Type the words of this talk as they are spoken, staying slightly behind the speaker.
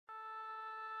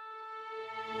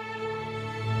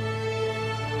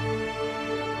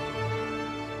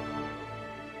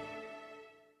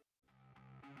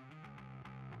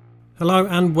Hello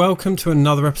and welcome to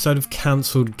another episode of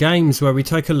Cancelled Games, where we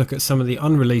take a look at some of the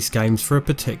unreleased games for a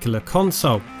particular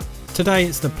console. Today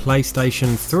it's the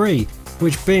PlayStation 3,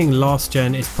 which being last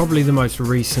gen is probably the most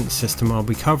recent system I'll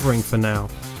be covering for now.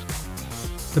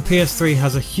 The PS3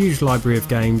 has a huge library of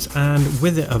games and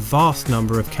with it a vast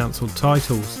number of cancelled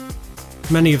titles.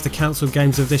 Many of the cancelled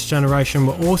games of this generation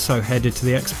were also headed to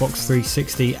the Xbox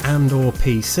 360 and or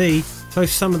PC, so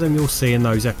some of them you'll see in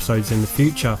those episodes in the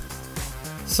future.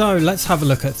 So let's have a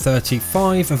look at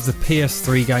 35 of the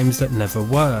PS3 games that never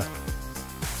were.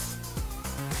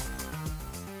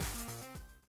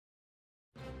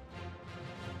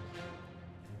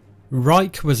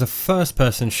 Reich was a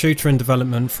first-person shooter in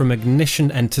development from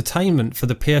Ignition Entertainment for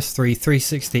the PS3,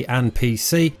 360 and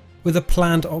PC, with a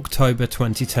planned October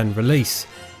 2010 release.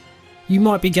 You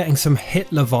might be getting some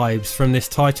Hitler vibes from this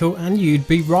title, and you'd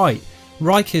be right.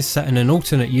 Reich is set in an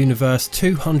alternate universe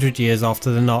 200 years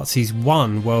after the Nazis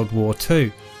won World War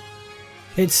II.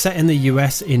 It's set in the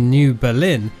US in New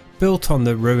Berlin, built on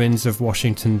the ruins of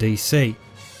Washington DC.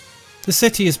 The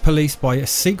city is policed by a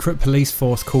secret police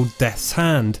force called Death's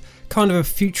Hand, kind of a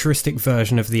futuristic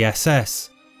version of the SS.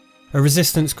 A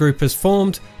resistance group has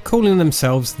formed, calling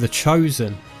themselves the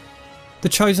Chosen. The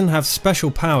Chosen have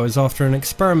special powers after an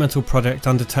experimental project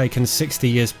undertaken 60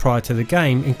 years prior to the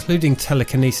game, including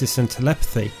telekinesis and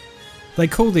telepathy. They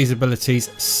call these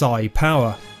abilities Psi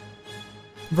Power.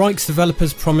 Reich's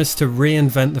developers promised to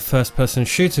reinvent the first-person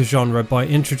shooter genre by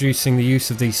introducing the use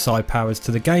of these Psi powers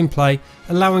to the gameplay,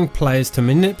 allowing players to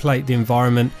manipulate the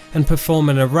environment and perform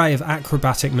an array of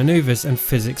acrobatic maneuvers and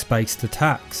physics-based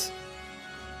attacks.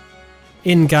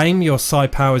 In-game, your Psi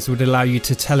powers would allow you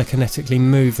to telekinetically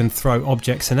move and throw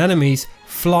objects and enemies,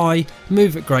 fly,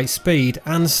 move at great speed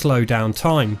and slow down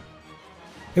time.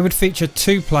 It would feature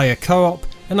 2-player co-op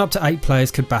and up to 8 players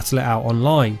could battle it out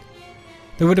online.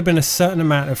 There would have been a certain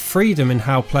amount of freedom in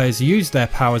how players used their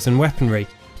powers and weaponry.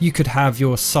 You could have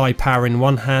your Psi power in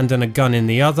one hand and a gun in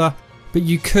the other, but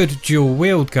you could dual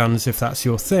wield guns if that's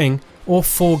your thing, or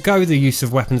forego the use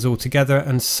of weapons altogether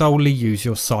and solely use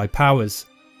your Psi powers.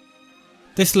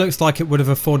 This looks like it would have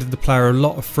afforded the player a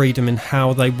lot of freedom in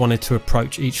how they wanted to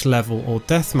approach each level or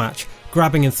deathmatch,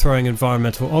 grabbing and throwing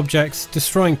environmental objects,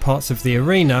 destroying parts of the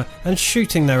arena and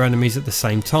shooting their enemies at the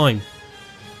same time.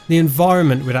 The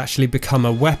environment would actually become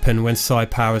a weapon when Psi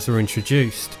powers were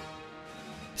introduced.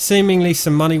 Seemingly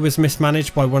some money was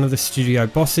mismanaged by one of the studio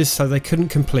bosses, so they couldn't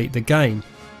complete the game.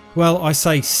 Well, I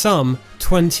say some,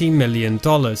 $20 million.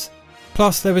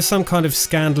 Plus there was some kind of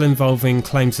scandal involving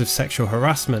claims of sexual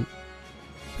harassment.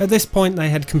 At this point they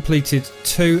had completed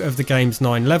 2 of the game's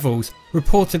 9 levels,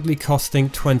 reportedly costing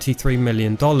 $23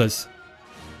 million.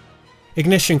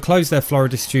 Ignition closed their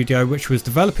Florida studio, which was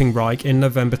developing Reich, in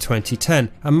November 2010,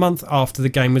 a month after the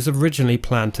game was originally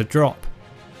planned to drop.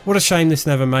 What a shame this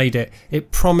never made it.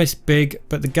 It promised big,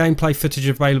 but the gameplay footage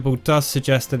available does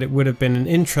suggest that it would have been an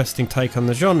interesting take on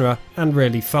the genre and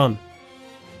really fun.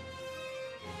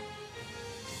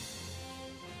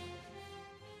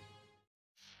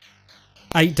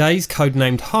 Eight Days,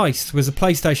 codenamed Heist, was a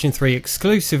PlayStation 3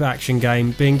 exclusive action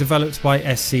game being developed by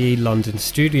SCE London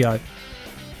Studio.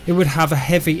 It would have a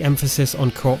heavy emphasis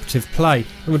on cooperative play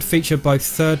and would feature both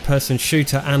third-person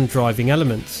shooter and driving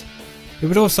elements. It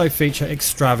would also feature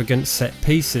extravagant set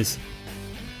pieces.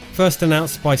 First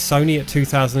announced by Sony at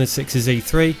 2006's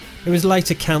E3, it was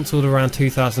later cancelled around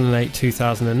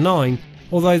 2008-2009,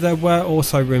 although there were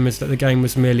also rumours that the game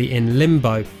was merely in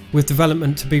limbo, with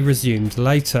development to be resumed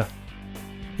later.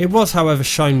 It was however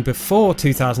shown before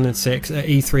 2006 at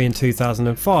E3 in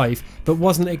 2005, but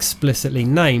wasn't explicitly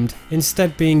named,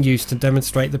 instead being used to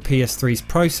demonstrate the PS3's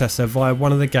processor via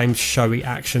one of the game's showy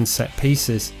action set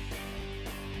pieces.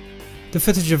 The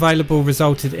footage available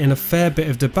resulted in a fair bit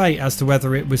of debate as to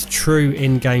whether it was true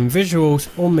in-game visuals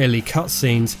or merely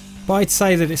cutscenes, but I'd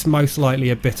say that it's most likely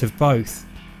a bit of both.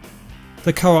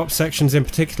 The co-op sections in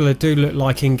particular do look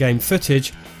like in-game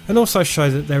footage, and also show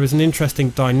that there is an interesting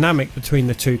dynamic between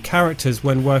the two characters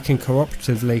when working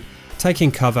cooperatively,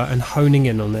 taking cover and honing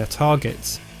in on their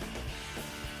targets.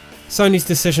 Sony's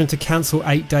decision to cancel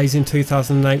 8 Days in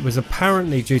 2008 was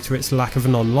apparently due to its lack of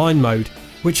an online mode,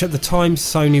 which at the time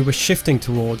Sony was shifting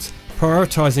towards,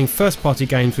 prioritising first-party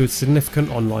games with significant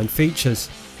online features.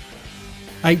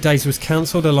 8 Days was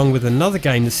cancelled along with another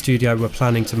game the studio were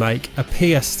planning to make, a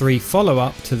PS3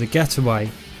 follow-up to The Getaway.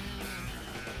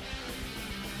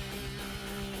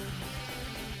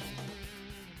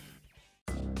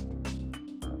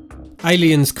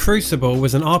 Aliens Crucible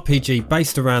was an RPG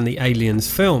based around the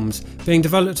Aliens films, being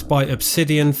developed by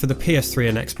Obsidian for the PS3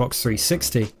 and Xbox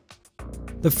 360.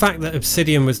 The fact that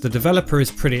Obsidian was the developer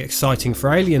is pretty exciting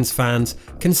for Aliens fans,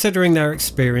 considering their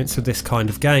experience with this kind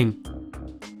of game.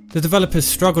 The developers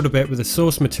struggled a bit with the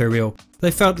source material.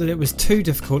 They felt that it was too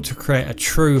difficult to create a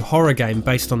true horror game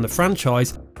based on the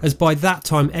franchise, as by that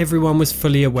time everyone was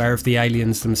fully aware of the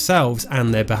aliens themselves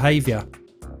and their behaviour.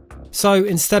 So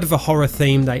instead of a horror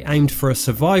theme, they aimed for a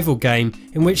survival game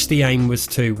in which the aim was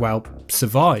to, well,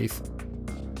 survive.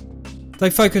 They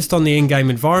focused on the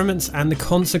in-game environments and the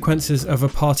consequences of a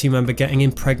party member getting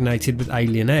impregnated with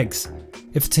alien eggs.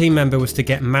 If a team member was to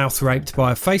get mouth raped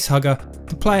by a facehugger,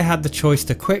 the player had the choice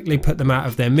to quickly put them out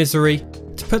of their misery,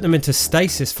 to put them into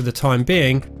stasis for the time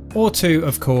being, or to,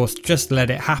 of course, just let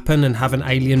it happen and have an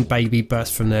alien baby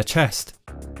burst from their chest.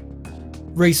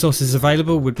 Resources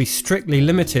available would be strictly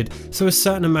limited, so a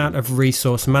certain amount of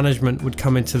resource management would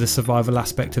come into the survival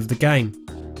aspect of the game.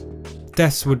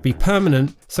 Deaths would be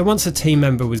permanent, so once a team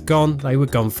member was gone, they were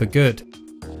gone for good.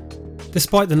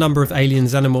 Despite the number of alien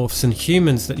xenomorphs and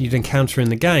humans that you'd encounter in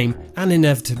the game, and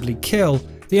inevitably kill,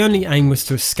 the only aim was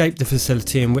to escape the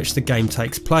facility in which the game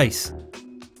takes place.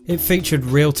 It featured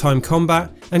real-time combat,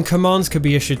 and commands could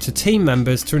be issued to team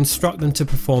members to instruct them to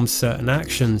perform certain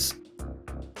actions.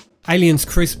 Aliens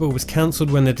Crucible was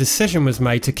cancelled when the decision was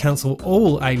made to cancel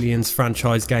all Aliens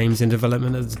franchise games in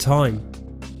development at the time.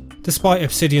 Despite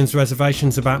Obsidian's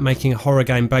reservations about making a horror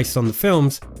game based on the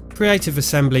films, Creative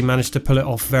Assembly managed to pull it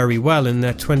off very well in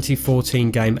their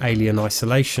 2014 game Alien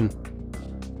Isolation.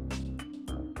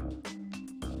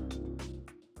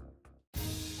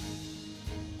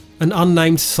 An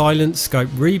unnamed Silent Scope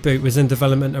reboot was in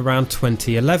development around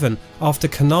 2011 after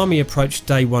Konami approached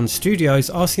Day One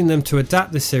Studios asking them to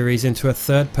adapt the series into a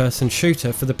third-person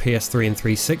shooter for the PS3 and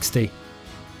 360.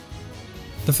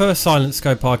 The first Silent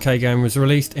Scope arcade game was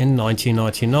released in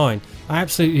 1999. I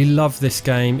absolutely love this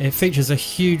game. It features a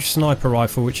huge sniper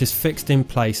rifle which is fixed in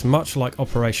place much like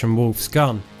Operation Wolf's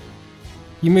gun.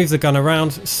 You move the gun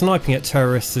around, sniping at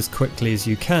terrorists as quickly as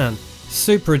you can.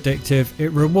 Super addictive,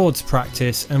 it rewards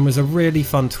practice and was a really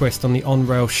fun twist on the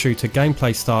on-rail shooter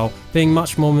gameplay style, being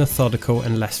much more methodical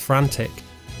and less frantic.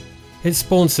 It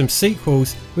spawned some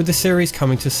sequels, with the series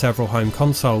coming to several home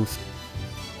consoles.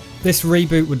 This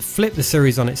reboot would flip the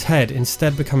series on its head,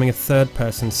 instead becoming a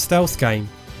third-person stealth game.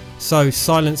 So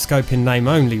Silent Scope in name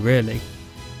only, really.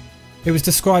 It was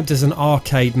described as an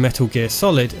arcade Metal Gear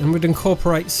Solid and would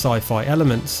incorporate sci-fi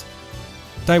elements.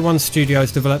 Day One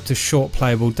Studios developed a short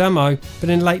playable demo, but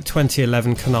in late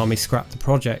 2011 Konami scrapped the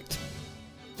project.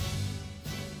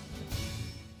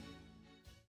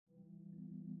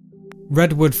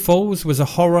 Redwood Falls was a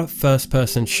horror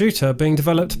first-person shooter being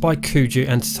developed by Kuju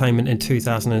Entertainment in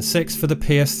 2006 for the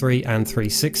PS3 and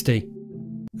 360.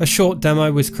 A short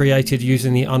demo was created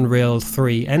using the Unreal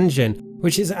 3 engine,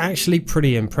 which is actually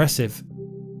pretty impressive.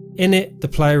 In it, the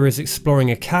player is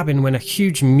exploring a cabin when a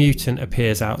huge mutant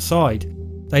appears outside.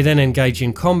 They then engage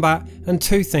in combat, and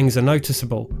two things are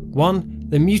noticeable. One,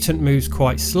 the mutant moves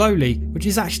quite slowly, which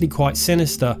is actually quite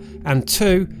sinister, and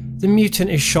two, the mutant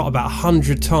is shot about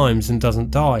 100 times and doesn't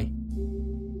die.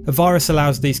 A virus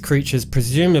allows these creatures,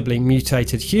 presumably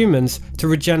mutated humans, to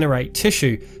regenerate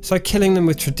tissue, so killing them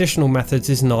with traditional methods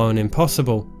is nigh on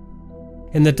impossible.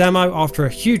 In the demo, after a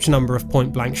huge number of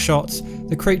point-blank shots,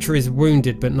 the creature is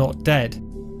wounded but not dead.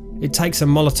 It takes a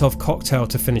Molotov cocktail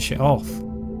to finish it off.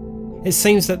 It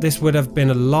seems that this would have been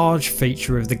a large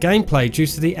feature of the gameplay due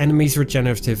to the enemy's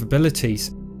regenerative abilities.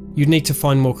 You'd need to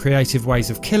find more creative ways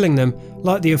of killing them,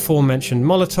 like the aforementioned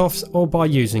Molotovs or by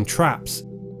using traps.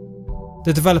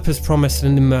 The developers promised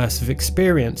an immersive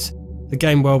experience. The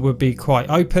game world would be quite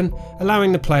open,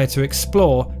 allowing the player to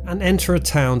explore and enter a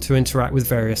town to interact with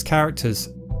various characters.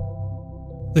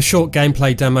 The short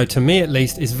gameplay demo, to me at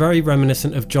least, is very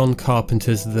reminiscent of John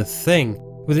Carpenter's The Thing,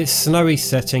 with its snowy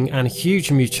setting and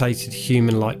huge mutated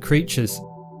human-like creatures.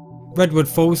 Redwood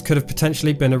Falls could have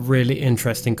potentially been a really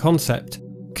interesting concept.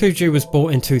 Kuju was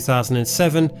bought in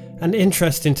 2007 and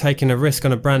interest in taking a risk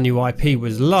on a brand new IP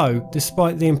was low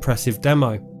despite the impressive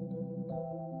demo.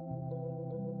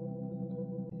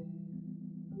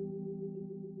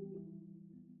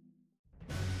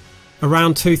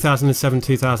 Around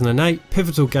 2007-2008,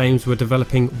 Pivotal Games were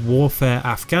developing Warfare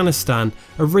Afghanistan,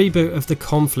 a reboot of the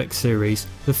Conflict series,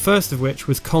 the first of which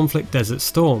was Conflict Desert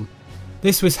Storm.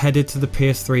 This was headed to the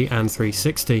PS3 and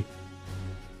 360.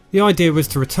 The idea was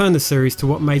to return the series to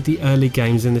what made the early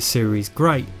games in the series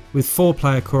great, with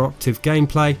 4-player cooperative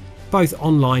gameplay, both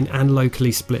online and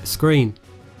locally split screen.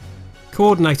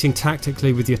 Coordinating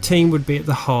tactically with your team would be at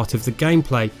the heart of the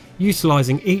gameplay,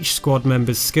 utilising each squad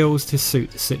member's skills to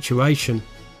suit the situation.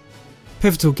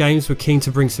 Pivotal Games were keen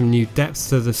to bring some new depth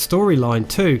to the storyline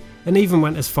too, and even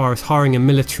went as far as hiring a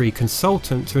military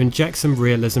consultant to inject some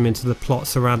realism into the plot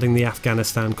surrounding the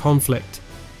Afghanistan conflict.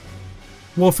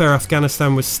 Warfare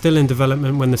Afghanistan was still in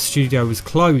development when the studio was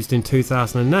closed in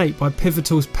 2008 by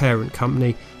Pivotal's parent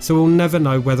company, so we'll never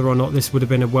know whether or not this would have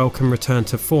been a welcome return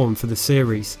to form for the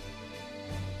series.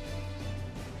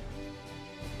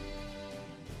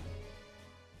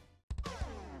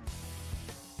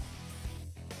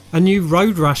 A new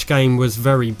Road Rash game was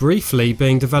very briefly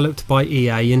being developed by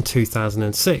EA in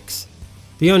 2006.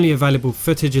 The only available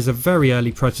footage is a very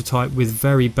early prototype with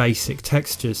very basic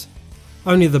textures.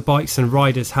 Only the bikes and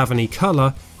riders have any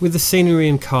colour, with the scenery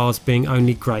and cars being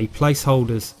only grey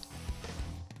placeholders.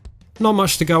 Not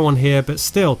much to go on here, but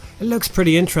still, it looks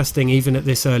pretty interesting even at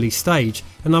this early stage,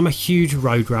 and I'm a huge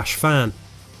Road Rash fan.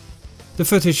 The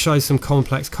footage shows some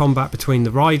complex combat between the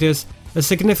riders, a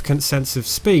significant sense of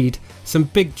speed, some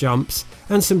big jumps,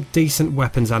 and some decent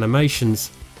weapons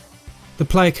animations. The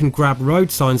player can grab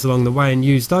road signs along the way and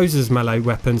use those as melee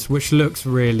weapons, which looks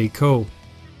really cool.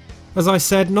 As I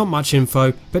said, not much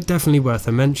info, but definitely worth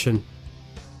a mention.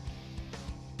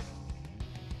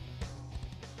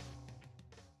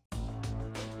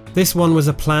 This one was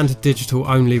a planned digital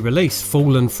only release,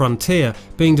 Fallen Frontier,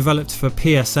 being developed for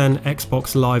PSN,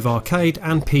 Xbox Live Arcade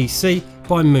and PC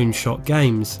by Moonshot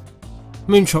Games.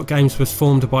 Moonshot Games was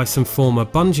formed by some former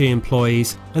Bungie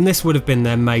employees, and this would have been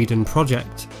their maiden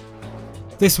project.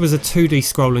 This was a 2D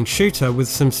scrolling shooter with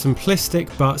some simplistic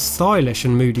but stylish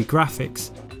and moody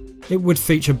graphics. It would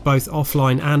feature both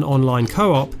offline and online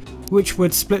co-op, which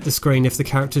would split the screen if the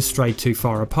characters strayed too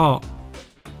far apart.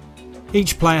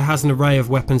 Each player has an array of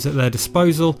weapons at their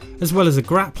disposal, as well as a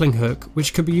grappling hook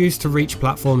which could be used to reach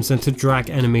platforms and to drag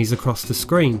enemies across the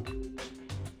screen.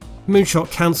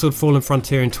 Moonshot cancelled Fallen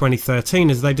Frontier in 2013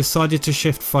 as they decided to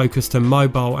shift focus to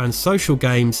mobile and social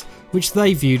games, which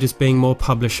they viewed as being more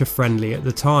publisher friendly at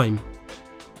the time.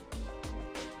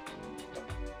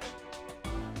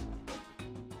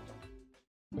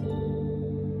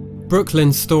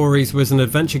 Brooklyn Stories was an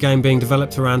adventure game being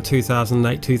developed around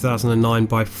 2008-2009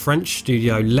 by French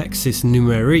studio Lexis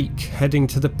Numérique, heading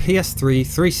to the PS3,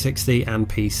 360 and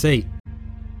PC.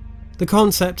 The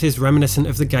concept is reminiscent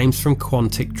of the games from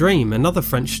Quantic Dream, another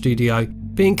French studio,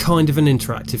 being kind of an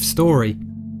interactive story.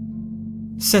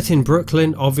 Set in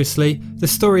Brooklyn, obviously, the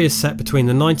story is set between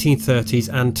the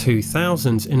 1930s and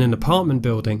 2000s in an apartment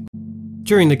building.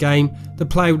 During the game, the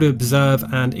player would observe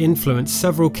and influence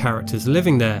several characters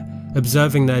living there,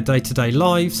 observing their day-to-day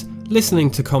lives, listening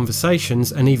to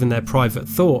conversations and even their private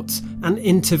thoughts, and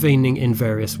intervening in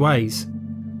various ways.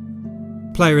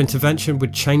 Player intervention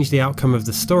would change the outcome of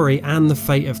the story and the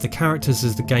fate of the characters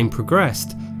as the game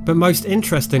progressed, but most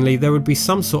interestingly there would be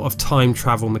some sort of time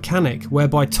travel mechanic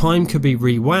whereby time could be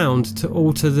rewound to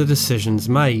alter the decisions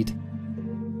made.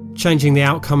 Changing the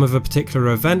outcome of a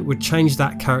particular event would change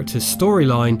that character's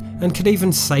storyline and could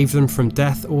even save them from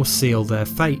death or seal their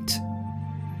fate.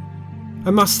 I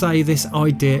must say this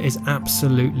idea is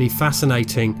absolutely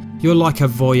fascinating. You're like a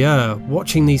voyeur,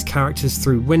 watching these characters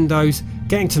through windows,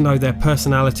 getting to know their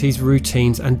personalities,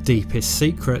 routines and deepest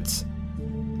secrets.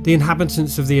 The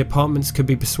inhabitants of the apartments could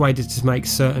be persuaded to make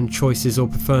certain choices or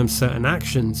perform certain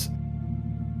actions.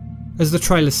 As the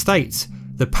trailer states,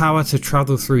 the power to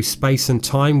travel through space and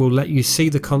time will let you see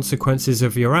the consequences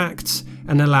of your acts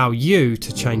and allow you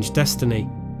to change destiny.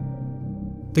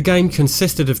 The game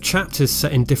consisted of chapters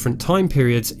set in different time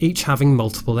periods, each having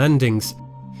multiple endings.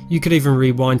 You could even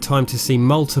rewind time to see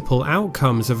multiple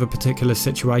outcomes of a particular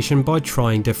situation by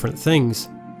trying different things.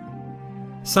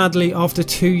 Sadly, after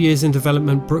 2 years in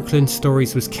development, Brooklyn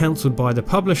Stories was cancelled by the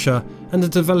publisher and the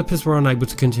developers were unable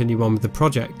to continue on with the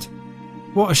project.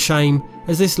 What a shame,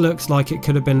 as this looks like it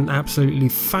could have been an absolutely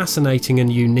fascinating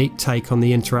and unique take on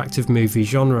the interactive movie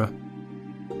genre.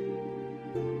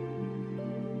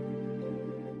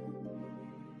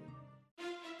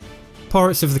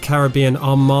 Pirates of the Caribbean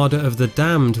Armada of the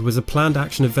Damned was a planned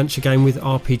action-adventure game with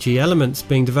RPG elements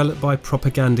being developed by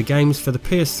Propaganda Games for the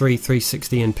PS3,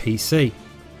 360 and PC.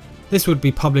 This would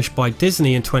be published by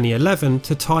Disney in 2011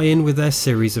 to tie in with their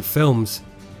series of films.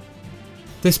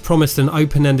 This promised an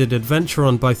open-ended adventure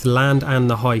on both land and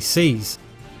the high seas.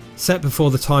 Set before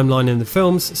the timeline in the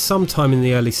films, sometime in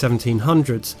the early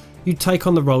 1700s, you'd take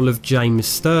on the role of James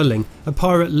Sterling, a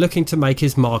pirate looking to make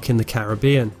his mark in the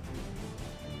Caribbean.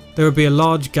 There would be a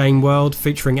large game world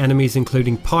featuring enemies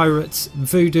including pirates,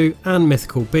 voodoo and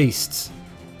mythical beasts.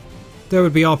 There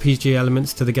would be RPG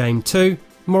elements to the game too.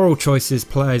 Moral choices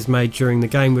players made during the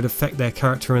game would affect their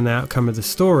character and the outcome of the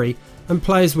story, and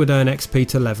players would earn XP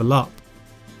to level up.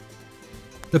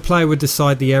 The player would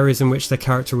decide the areas in which their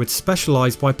character would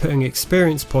specialise by putting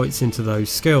experience points into those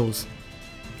skills.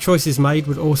 Choices made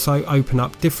would also open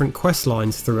up different quest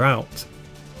lines throughout.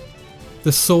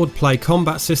 The swordplay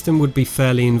combat system would be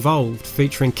fairly involved,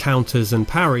 featuring counters and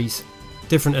parries.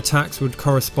 Different attacks would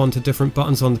correspond to different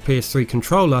buttons on the PS3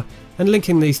 controller, and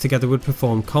linking these together would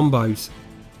perform combos.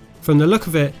 From the look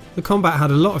of it, the combat had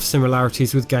a lot of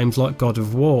similarities with games like God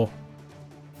of War.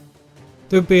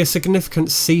 There would be a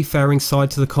significant seafaring side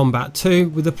to the combat too,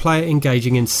 with the player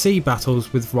engaging in sea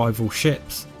battles with rival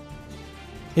ships.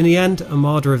 In the end,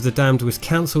 Armada of the Damned was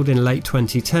cancelled in late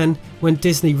 2010 when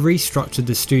Disney restructured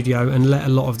the studio and let a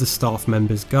lot of the staff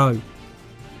members go.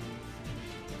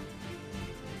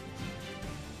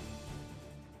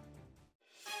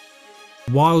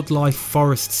 Wildlife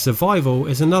Forest Survival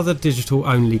is another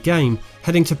digital-only game,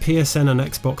 heading to PSN and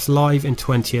Xbox Live in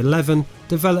 2011,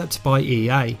 developed by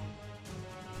EA.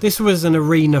 This was an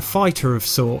arena fighter of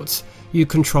sorts. You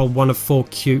control one of 4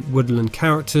 cute woodland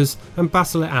characters and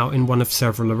battle it out in one of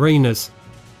several arenas.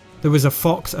 There was a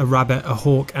fox, a rabbit, a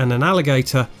hawk and an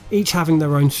alligator, each having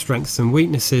their own strengths and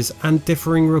weaknesses and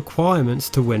differing requirements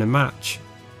to win a match.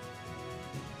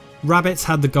 Rabbits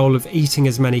had the goal of eating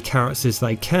as many carrots as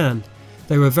they can.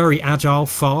 They were very agile,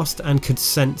 fast and could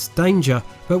sense danger,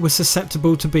 but were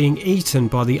susceptible to being eaten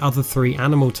by the other 3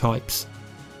 animal types.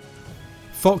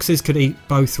 Foxes could eat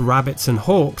both rabbits and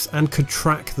hawks and could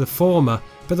track the former,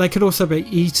 but they could also be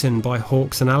eaten by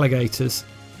hawks and alligators.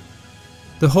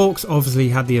 The hawks obviously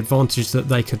had the advantage that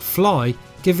they could fly,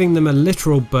 giving them a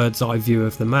literal bird's eye view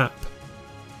of the map.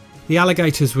 The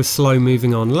alligators were slow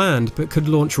moving on land but could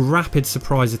launch rapid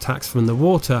surprise attacks from the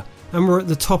water and were at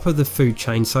the top of the food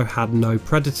chain, so had no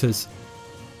predators.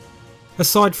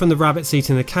 Aside from the rabbits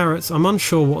eating the carrots, I'm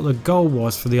unsure what the goal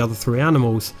was for the other 3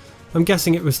 animals. I'm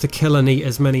guessing it was to kill and eat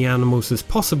as many animals as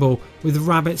possible, with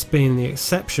rabbits being the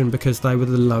exception because they were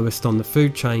the lowest on the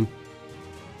food chain.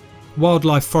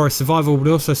 Wildlife Forest Survival would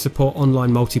also support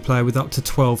online multiplayer with up to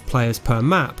 12 players per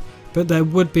map, but there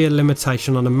would be a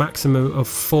limitation on a maximum of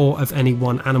 4 of any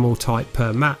one animal type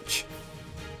per match.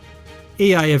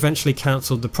 EA eventually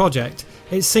cancelled the project.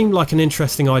 It seemed like an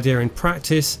interesting idea in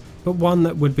practice, but one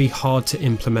that would be hard to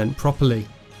implement properly.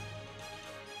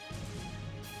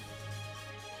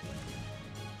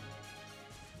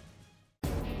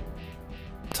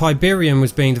 Tiberium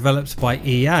was being developed by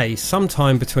EA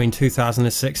sometime between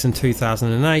 2006 and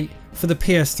 2008 for the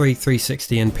PS3,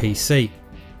 360 and PC.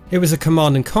 It was a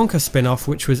Command & Conquer spin-off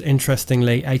which was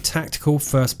interestingly a tactical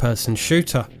first-person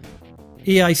shooter.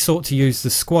 EA sought to use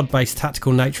the squad-based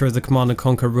tactical nature of the Command &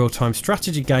 Conquer real-time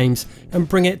strategy games and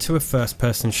bring it to a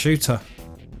first-person shooter.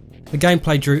 The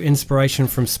gameplay drew inspiration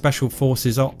from Special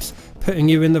Forces Ops, putting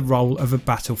you in the role of a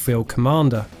battlefield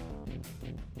commander.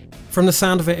 From the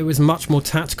sound of it, it was much more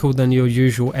tactical than your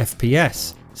usual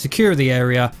FPS. Secure the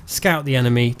area, scout the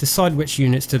enemy, decide which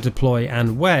units to deploy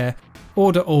and where,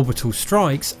 order orbital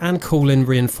strikes and call in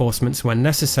reinforcements when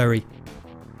necessary.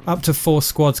 Up to 4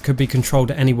 squads could be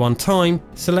controlled at any one time,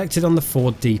 selected on the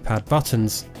 4 D-pad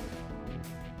buttons.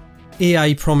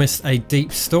 EA promised a deep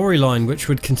storyline which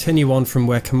would continue on from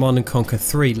where Command & Conquer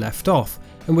 3 left off,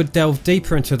 and would delve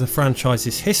deeper into the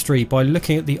franchise's history by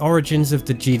looking at the origins of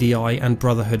the GDI and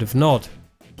Brotherhood of Nod.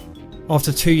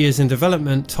 After 2 years in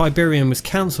development, Tiberium was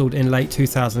cancelled in late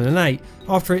 2008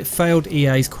 after it failed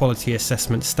EA's quality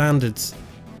assessment standards.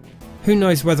 Who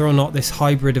knows whether or not this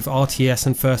hybrid of RTS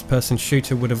and first-person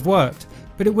shooter would have worked,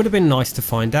 but it would have been nice to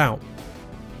find out.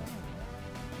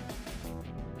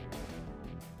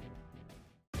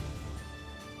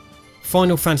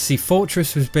 Final Fantasy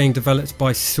Fortress was being developed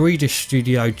by Swedish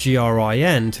studio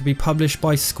GRIN to be published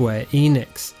by Square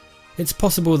Enix. It's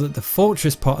possible that the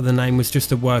Fortress part of the name was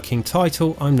just a working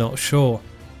title, I'm not sure.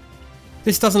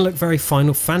 This doesn't look very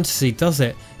Final Fantasy, does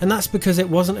it? And that's because it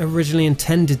wasn't originally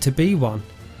intended to be one.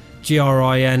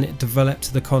 GRIN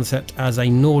developed the concept as a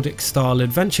Nordic style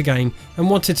adventure game and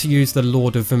wanted to use the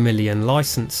Lord of Vermilion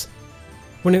license.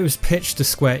 When it was pitched to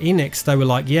Square Enix, they were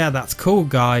like, yeah, that's cool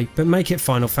guy, but make it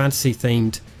Final Fantasy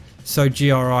themed. So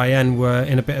GRIN were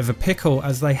in a bit of a pickle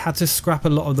as they had to scrap a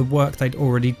lot of the work they'd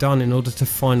already done in order to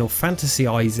Final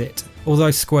Fantasyize it, although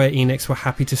Square Enix were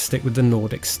happy to stick with the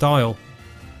Nordic style.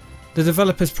 The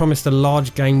developers promised a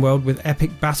large game world with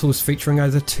epic battles featuring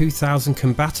over 2,000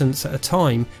 combatants at a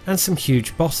time and some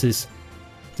huge bosses.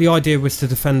 The idea was to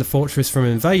defend the fortress from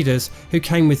invaders who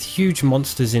came with huge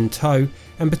monsters in tow,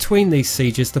 and between these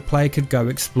sieges the player could go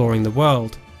exploring the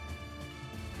world.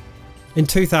 In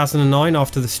 2009,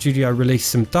 after the studio released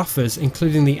some duffers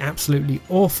including the absolutely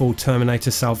awful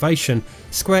Terminator Salvation,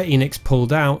 Square Enix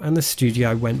pulled out and the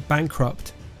studio went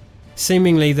bankrupt.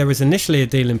 Seemingly there was initially a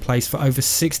deal in place for over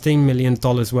 $16 million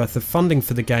worth of funding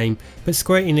for the game, but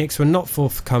Square Enix were not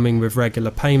forthcoming with regular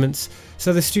payments,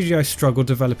 so the studio struggled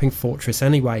developing Fortress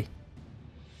anyway.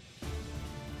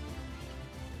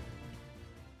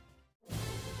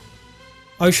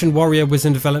 Ocean Warrior was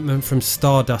in development from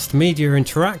Stardust Media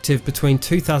Interactive between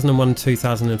 2001 and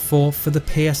 2004 for the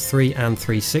PS3 and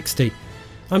 360.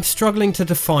 I'm struggling to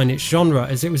define its genre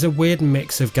as it was a weird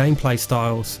mix of gameplay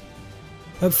styles.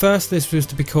 At first this was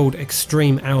to be called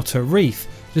Extreme Outer Reef,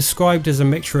 described as a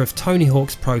mixture of Tony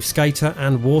Hawk's Pro Skater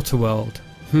and Waterworld.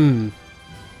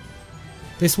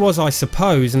 This was, I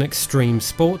suppose, an extreme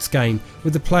sports game,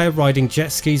 with the player riding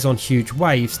jet skis on huge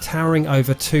waves towering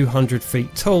over 200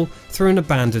 feet tall through an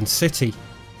abandoned city.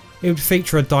 It would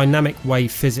feature a dynamic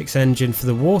wave physics engine for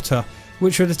the water,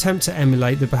 which would attempt to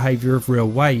emulate the behaviour of real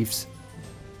waves.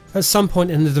 At some point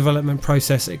in the development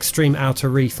process, Extreme Outer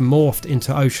Reef morphed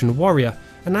into Ocean Warrior,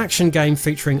 an action game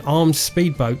featuring armed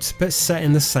speedboats but set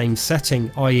in the same setting,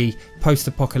 i.e.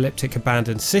 post-apocalyptic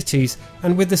abandoned cities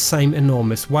and with the same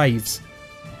enormous waves.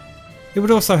 It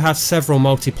would also have several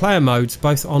multiplayer modes,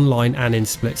 both online and in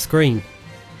split screen.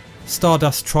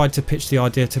 Stardust tried to pitch the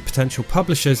idea to potential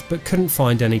publishers but couldn't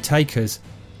find any takers,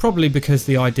 probably because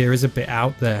the idea is a bit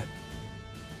out there.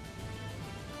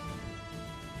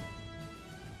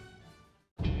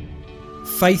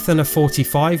 Faith and a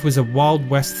 45 was a Wild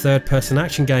West third-person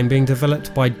action game being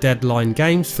developed by Deadline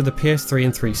Games for the PS3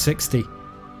 and 360.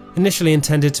 Initially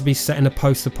intended to be set in a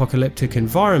post-apocalyptic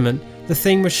environment, the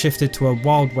theme was shifted to a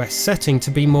Wild West setting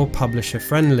to be more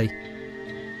publisher-friendly.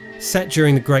 Set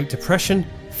during the Great Depression,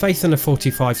 Faith and a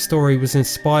 45 story was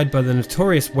inspired by the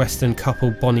notorious Western couple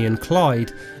Bonnie and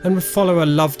Clyde and would follow a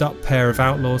loved-up pair of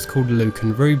outlaws called Luke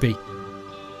and Ruby.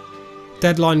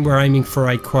 Deadline were aiming for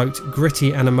a quote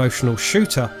gritty and emotional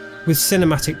shooter with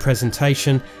cinematic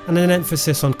presentation and an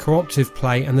emphasis on cooperative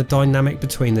play and the dynamic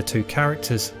between the two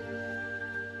characters.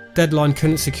 Deadline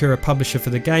couldn't secure a publisher for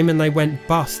the game and they went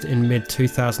bust in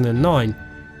mid-2009.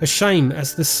 A shame,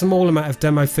 as the small amount of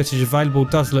demo footage available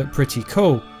does look pretty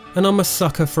cool, and I'm a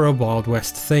sucker for a Wild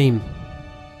West theme.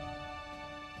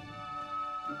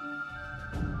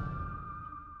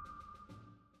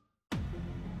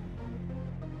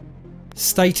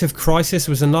 State of Crisis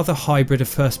was another hybrid of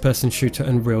first-person shooter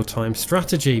and real-time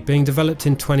strategy, being developed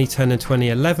in 2010 and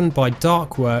 2011 by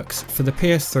Darkworks for the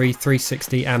PS3,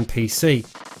 360 and PC.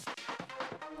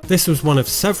 This was one of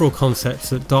several concepts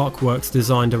that Darkworks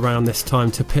designed around this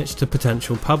time to pitch to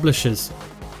potential publishers.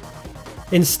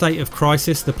 In State of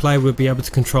Crisis, the player would be able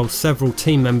to control several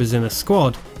team members in a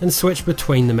squad and switch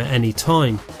between them at any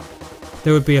time.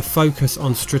 There would be a focus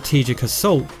on strategic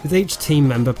assault, with each team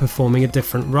member performing a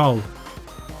different role.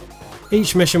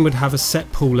 Each mission would have a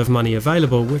set pool of money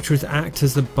available, which would act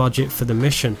as the budget for the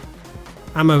mission.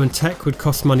 Ammo and tech would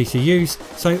cost money to use,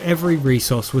 so every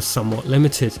resource was somewhat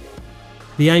limited.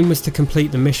 The aim was to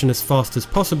complete the mission as fast as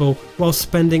possible while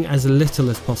spending as little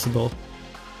as possible.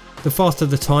 The faster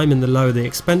the time and the lower the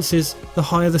expenses, the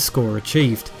higher the score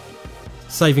achieved.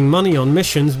 Saving money on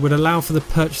missions would allow for the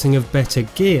purchasing of better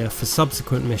gear for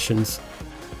subsequent missions.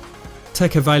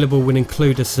 Tech available would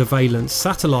include a surveillance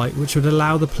satellite which would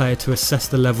allow the player to assess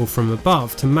the level from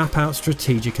above to map out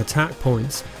strategic attack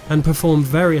points and perform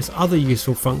various other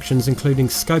useful functions including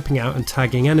scoping out and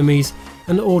tagging enemies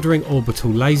and ordering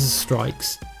orbital laser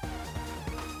strikes.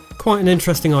 Quite an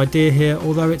interesting idea here,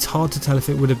 although it's hard to tell if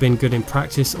it would have been good in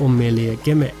practice or merely a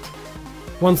gimmick.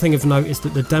 One thing of note is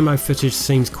that the demo footage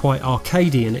seems quite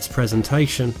arcadey in its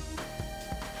presentation.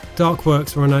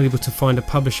 Darkworks were unable to find a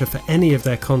publisher for any of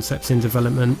their concepts in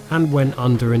development and went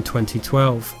under in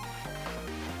 2012.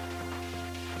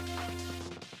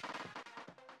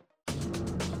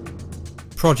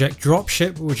 Project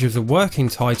Dropship, which was a working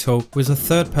title, was a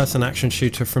third-person action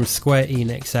shooter from Square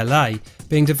Enix LA,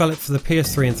 being developed for the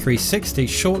PS3 and 360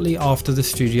 shortly after the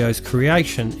studio's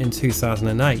creation in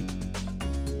 2008.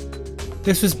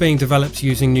 This was being developed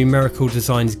using Numerical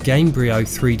Design's Gamebryo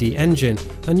 3D engine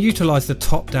and utilised a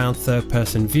top-down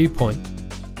third-person viewpoint.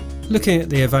 Looking at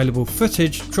the available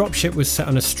footage, Dropship was set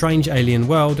on a strange alien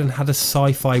world and had a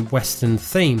sci-fi western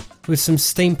theme, with some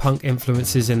steampunk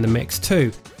influences in the mix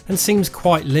too, and seems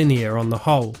quite linear on the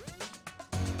whole.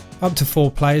 Up to 4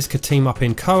 players could team up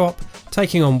in co-op,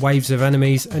 taking on waves of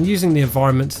enemies and using the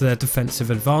environment to their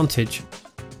defensive advantage.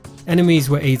 Enemies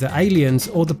were either aliens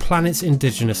or the planet's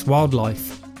indigenous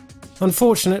wildlife.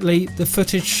 Unfortunately, the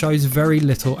footage shows very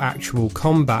little actual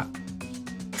combat.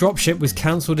 Dropship was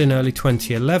cancelled in early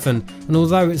 2011, and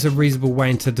although it's a reasonable way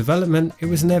into development, it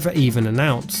was never even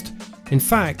announced. In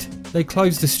fact, they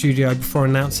closed the studio before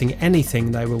announcing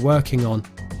anything they were working on.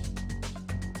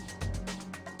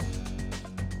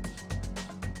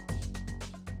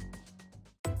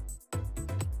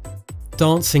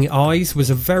 Dancing Eyes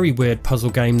was a very weird puzzle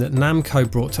game that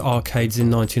Namco brought to arcades in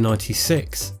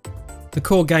 1996. The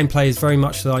core gameplay is very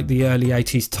much like the early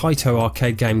 80s TimeO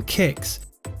arcade game Kicks,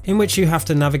 in which you have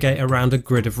to navigate around a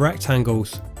grid of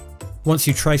rectangles. Once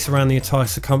you trace around the entire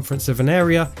circumference of an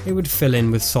area, it would fill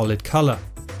in with solid colour.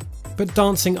 But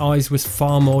Dancing Eyes was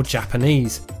far more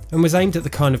Japanese, and was aimed at the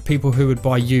kind of people who would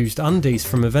buy used undies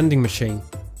from a vending machine.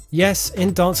 Yes,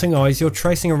 in Dancing Eyes you're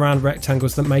tracing around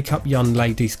rectangles that make up young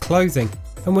ladies' clothing,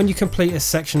 and when you complete a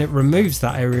section it removes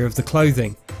that area of the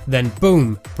clothing. Then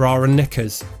boom, bra and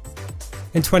knickers.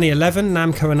 In 2011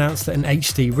 Namco announced that an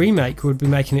HD remake would be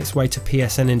making its way to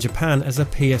PSN in Japan as a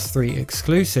PS3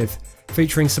 exclusive,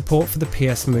 featuring support for the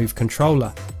PS Move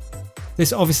controller.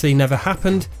 This obviously never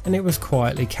happened and it was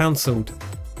quietly cancelled.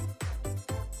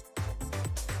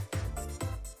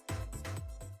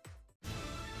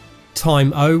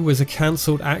 TimeO was a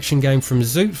cancelled action game from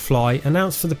Zootfly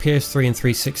announced for the PS3 and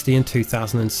 360 in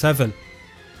 2007.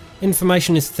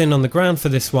 Information is thin on the ground for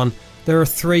this one. There are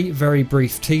 3 very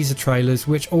brief teaser trailers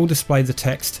which all display the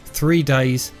text 3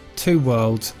 days, 2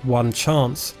 worlds, 1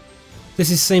 chance.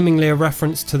 This is seemingly a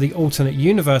reference to the alternate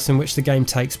universe in which the game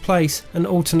takes place, an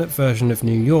alternate version of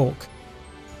New York.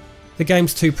 The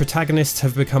game's 2 protagonists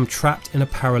have become trapped in a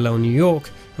parallel New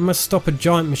York and must stop a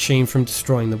giant machine from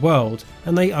destroying the world,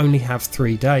 and they only have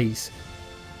 3 days.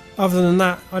 Other than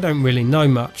that, I don't really know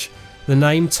much. The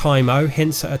name TimeO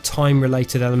hints at a time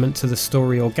related element to the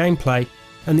story or gameplay,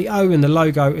 and the O in the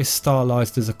logo is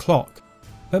stylized as a clock.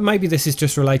 But maybe this is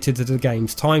just related to the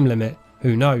game's time limit,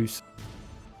 who knows.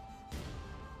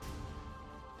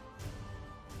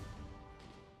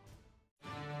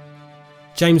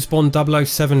 James Bond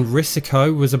 007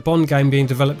 Risiko was a Bond game being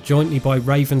developed jointly by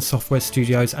Raven Software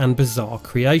Studios and Bizarre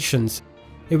Creations.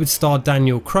 It would star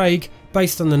Daniel Craig,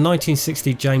 based on the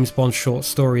 1960 James Bond short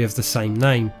story of the same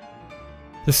name.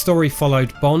 The story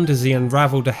followed Bond as he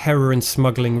unravelled a heroin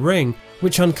smuggling ring,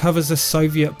 which uncovers a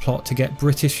Soviet plot to get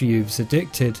British youths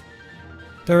addicted.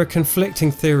 There are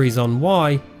conflicting theories on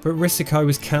why, but Risiko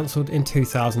was cancelled in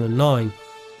 2009.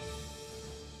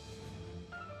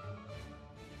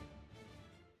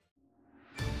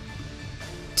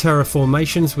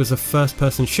 Terraformations was a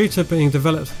first-person shooter being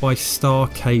developed by Star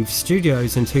Cave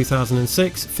Studios in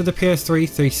 2006 for the PS3,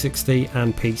 360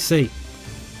 and PC.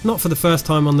 Not for the first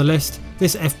time on the list,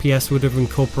 this FPS would have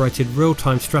incorporated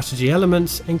real-time strategy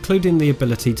elements, including the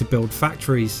ability to build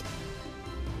factories.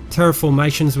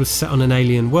 Terraformations was set on an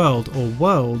alien world, or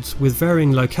worlds, with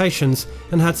varying locations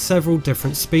and had several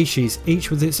different species, each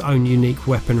with its own unique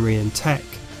weaponry and tech.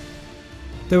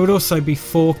 There would also be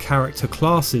 4 character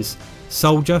classes: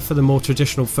 Soldier for the more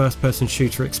traditional first-person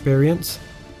shooter experience,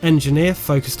 Engineer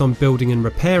focused on building and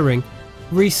repairing,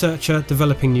 Researcher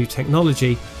developing new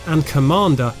technology, and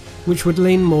Commander, which would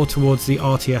lean more towards the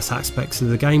RTS aspects of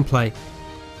the gameplay.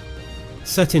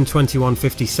 Set in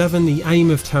 2157, the aim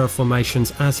of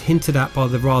Terraformations, as hinted at by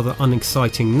the rather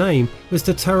unexciting name, was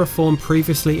to terraform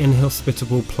previously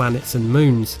inhospitable planets and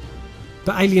moons.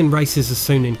 But alien races are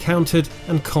soon encountered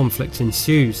and conflict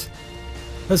ensues.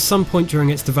 At some point during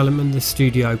its development the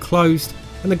studio closed,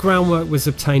 and the groundwork was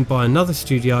obtained by another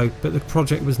studio, but the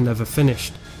project was never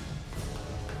finished.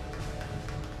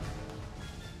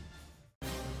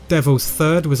 Devil's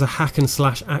Third was a hack and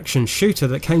slash action shooter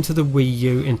that came to the Wii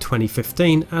U in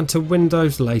 2015 and to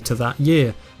Windows later that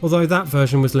year, although that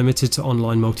version was limited to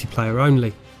online multiplayer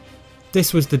only.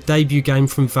 This was the debut game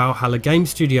from Valhalla Game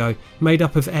Studio, made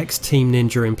up of ex-Team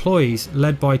Ninja employees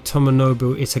led by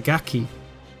Tomonobu Itagaki.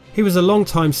 He was a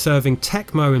long-time serving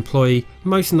TimeO employee,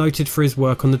 most noted for his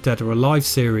work on the Dead or Alive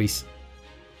series.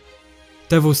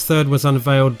 Devil's Third was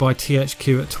unveiled by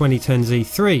THQ at 2010's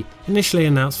E3, initially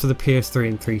announced for the PS3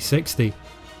 and 360.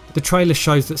 The trailer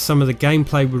shows that some of the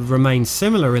gameplay would remain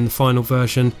similar in the final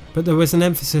version, but there was an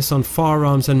emphasis on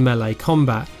firearms and melee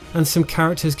combat, and some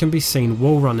characters can be seen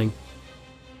wall running.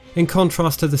 In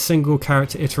contrast to the single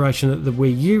character iteration that the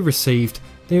Wii U received,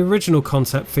 the original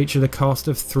concept featured a cast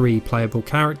of 3 playable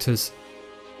characters.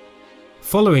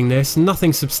 Following this,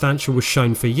 nothing substantial was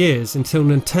shown for years until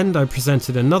Nintendo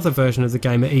presented another version of the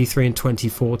game at E3 in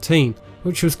 2014,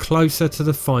 which was closer to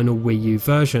the final Wii U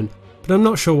version, but I'm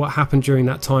not sure what happened during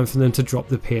that time for them to drop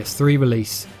the PS3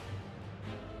 release.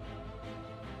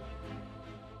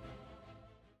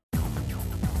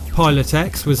 Pilot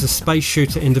X was a space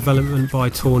shooter in development by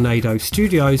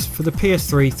TornadoStudios for the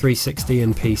PS3, 360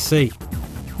 and PC.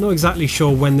 Not exactly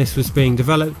sure when this was being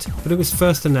developed, but it was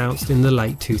first announced in the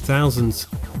late 2000s.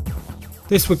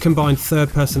 This would combine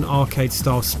third-person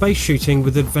arcade-style space shooting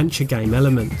with adventure game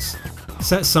elements.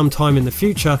 Set sometime in the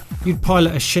future, you'd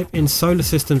pilot a ship in solar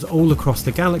systems all across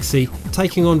the galaxy,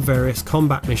 taking on various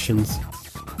combat missions.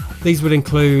 These would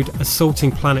include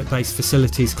assaulting planet-based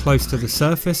facilities close to the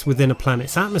surface within a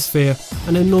planet's atmosphere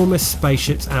and enormous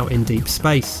spaceships out in deep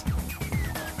space.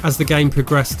 As the game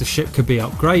progressed, the ship could be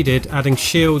upgraded, adding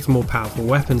shields, more powerful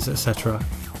weapons, etc.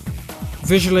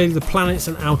 Visually, the planets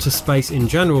and outer space in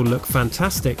general look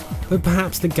fantastic, but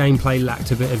perhaps the gameplay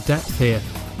lacked a bit of depth here.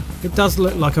 It does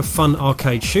look like a fun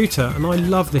arcade shooter, and I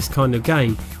love this kind of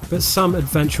game, but some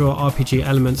adventure or RPG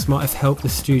elements might have helped the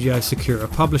studio secure a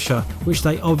publisher, which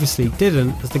they obviously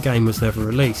didn't as the game was never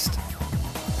released.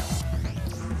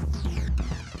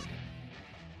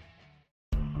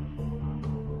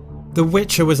 The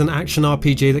Witcher was an action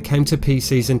RPG that came to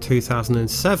PCs in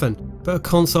 2007, but a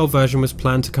console version was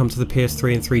planned to come to the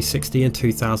PS3 and 360 in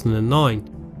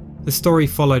 2009. The story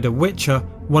followed a Witcher,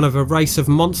 one of a race of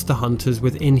monster hunters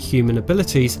with inhuman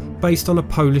abilities, based on a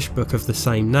Polish book of the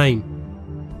same name.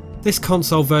 This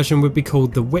console version would be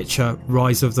called The Witcher: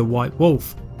 Rise of the White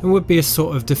Wolf, and would be a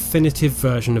sort of definitive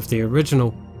version of the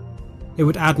original. It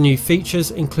would add new features,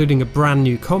 including a brand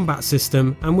new combat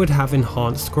system, and would have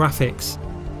enhanced graphics.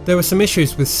 There were some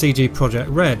issues with CD Projekt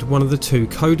Red, one of the two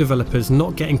co-developers,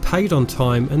 not getting paid on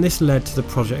time, and this led to the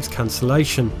project's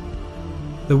cancellation.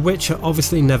 The Witcher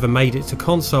obviously never made it to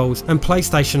consoles, and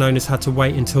PlayStation owners had to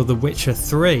wait until The Witcher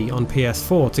 3 on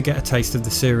PS4 to get a taste of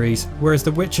the series, whereas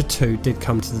The Witcher 2 did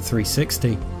come to the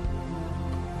 360.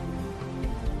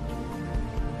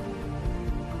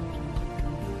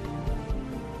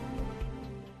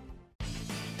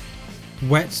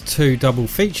 Wet 2 Double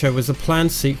Feature was a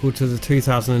planned sequel to the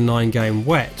 2009 game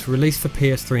Wet, released for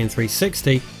PS3 and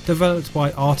 360, developed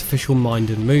by Artificial Mind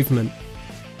and Movement.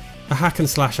 A hack and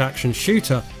slash action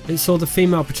shooter, it saw the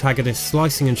female protagonist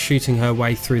slicing and shooting her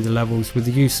way through the levels with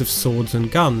the use of swords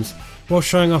and guns, while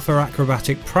showing off her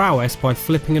acrobatic prowess by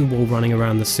flipping and wall running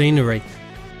around the scenery.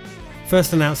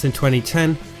 First announced in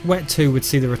 2010, Wet 2 would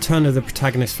see the return of the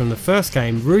protagonist from the first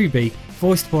game, Ruby,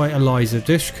 voiced by Eliza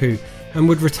Dushku, and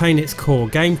would retain its core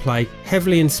gameplay,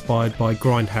 heavily inspired by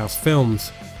Grindhouse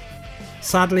films.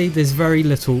 Sadly, there's very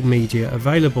little media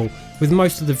available, with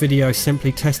most of the video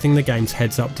simply testing the game's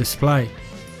heads-up display.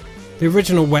 The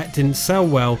original Wet didn't sell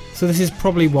well, so this is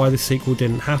probably why the sequel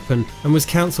didn't happen, and was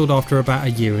cancelled after about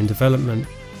a year in development.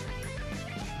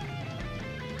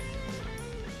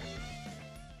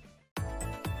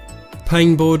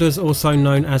 Pain Borders, also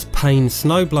known as Pain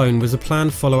Snowblown, was a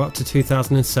planned follow-up to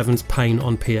 2007's Pain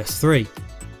on PS3.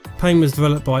 Pain was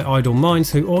developed by Idle Minds,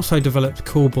 who also developed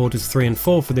Cool Borders 3 and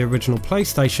 4 for the original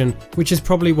PlayStation, which is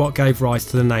probably what gave rise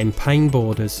to the name Pain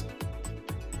Borders.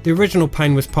 The original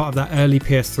Pain was part of that early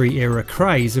PS3 era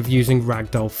craze of using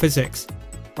ragdoll physics.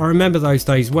 I remember those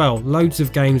days well. Loads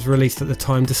of games released at the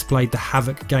time displayed the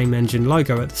Havoc game engine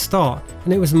logo at the start,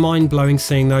 and it was mind-blowing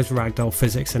seeing those ragdoll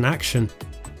physics in action.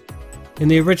 In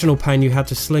the original Pain, you had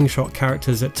to slingshot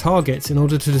characters at targets in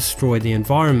order to destroy the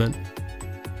environment.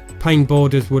 Pain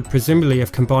Borders would presumably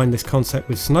have combined this concept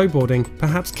with snowboarding,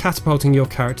 perhaps catapulting your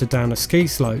character down a ski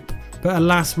slope, but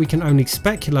alas, we can only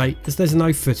speculate as there's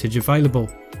no footage available.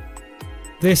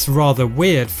 This rather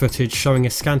weird footage showing a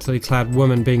scantily clad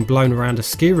woman being blown around a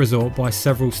ski resort by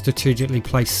several strategically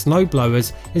placed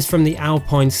snowblowers is from the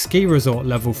Alpine ski resort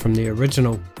level from the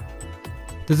original.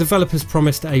 The developers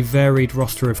promised a varied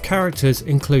roster of characters,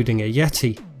 including a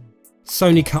Yeti.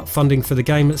 Sony cut funding for the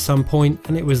game at some point,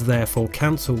 and it was therefore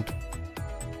cancelled.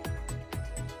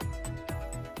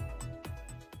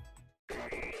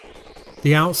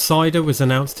 The Outsider was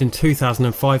announced in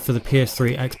 2005 for the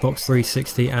PS3, Xbox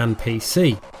 360 and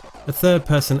PC. A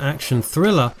third-person action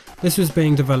thriller, this was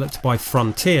being developed by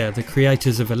Frontier, the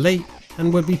creators of Elite,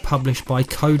 and would be published by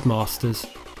Codemasters.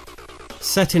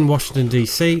 Set in Washington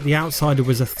DC, The Outsider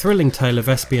was a thrilling tale of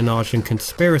espionage and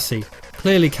conspiracy,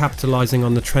 clearly capitalising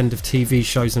on the trend of TV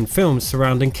shows and films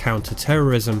surrounding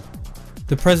counter-terrorism.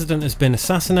 The president has been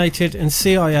assassinated, and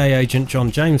CIA agent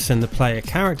John Jameson, the player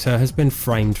character, has been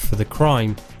framed for the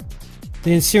crime.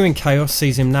 The ensuing chaos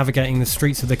sees him navigating the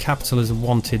streets of the capital as a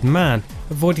wanted man,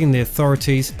 avoiding the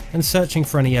authorities and searching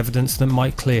for any evidence that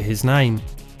might clear his name.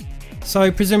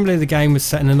 So presumably the game was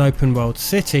set in an open world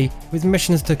city with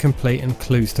missions to complete and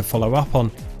clues to follow up on.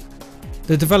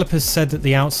 The developers said that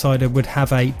The Outsider would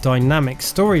have a dynamic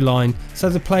storyline, so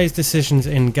the player's decisions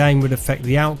in game would affect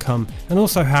the outcome, and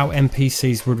also how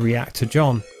NPCs would react to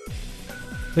John.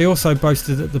 They also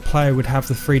boasted that the player would have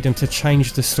the freedom to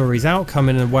change the story's outcome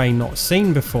in a way not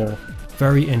seen before.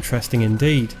 Very interesting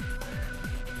indeed.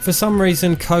 For some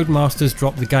reason, Codemasters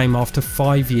dropped the game after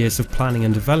 5 years of planning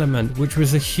and development, which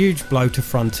was a huge blow to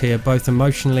Frontier both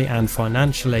emotionally and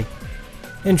financially.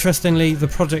 Interestingly, the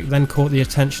project then caught the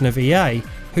attention of EA,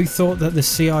 who thought that the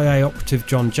CIA operative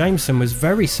John Jameson was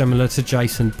very similar to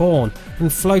Jason Bourne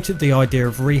and floated the idea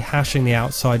of rehashing the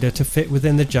Outsider to fit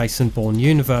within the Jason Bourne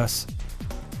universe.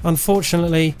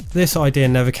 Unfortunately, this idea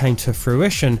never came to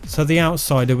fruition, so the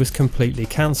Outsider was completely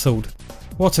cancelled.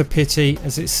 What a pity,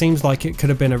 as it seems like it could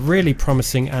have been a really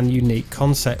promising and unique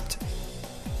concept.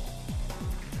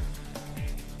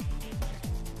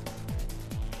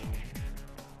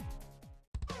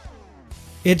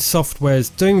 id Software's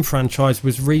Doom franchise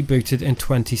was rebooted in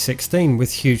 2016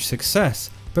 with huge success,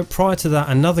 but prior to that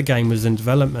another game was in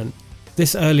development.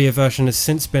 This earlier version has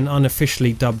since been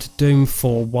unofficially dubbed Doom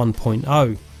 4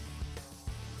 1.0.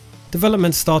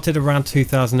 Development started around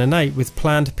 2008 with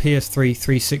planned PS3,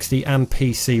 360 and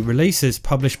PC releases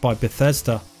published by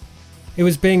Bethesda. It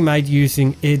was being made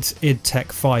using id's id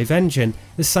Tech 5 engine,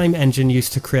 the same engine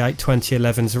used to create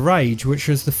 2011's Rage, which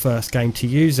was the first game to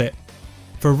use it.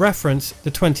 For reference, the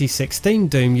 2016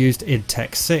 Doom used id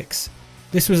Tech 6.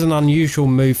 This was an unusual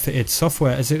move for id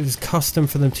Software, as it was custom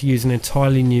for them to use an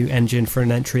entirely new engine for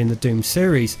an entry in the Doom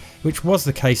series, which was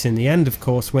the case in the end of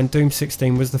course when Doom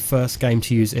 16 was the first game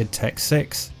to use id Tech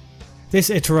 6.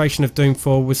 This iteration of Doom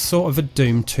 4 was sort of a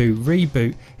Doom 2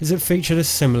 reboot, as it featured a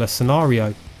similar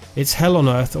scenario. It's hell on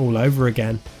earth all over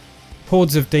again.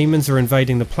 Hordes of demons are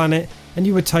invading the planet, and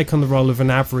you would take on the role of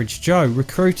an average Joe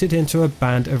recruited into a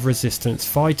band of resistance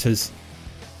fighters.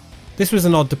 This was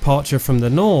an odd departure from the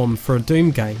norm for a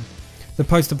Doom game. The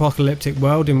post-apocalyptic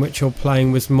world in which you're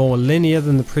playing was more linear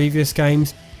than the previous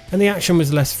games, and the action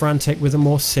was less frantic with a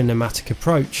more cinematic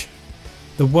approach.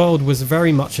 The world was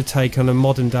very much a take on a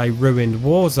modern day ruined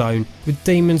war zone, with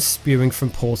demons spewing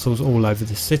from portals all over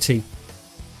the city.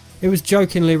 It was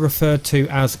jokingly referred to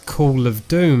as Call of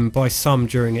Doom by some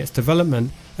during its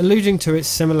development, alluding to its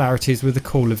similarities with the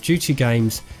Call of Duty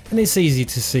games, and it's easy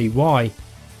to see why.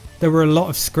 There were a lot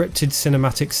of scripted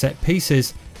cinematic set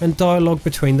pieces and dialogue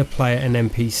between the player and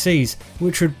NPCs,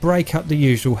 which would break up the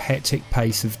usual hectic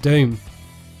pace of Doom.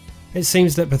 It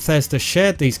seems that Bethesda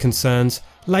shared these concerns,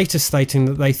 later stating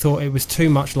that they thought it was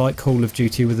too much like Call of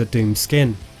Duty with a Doom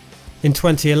skin. In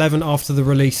 2011, after the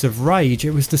release of Rage,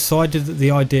 it was decided that the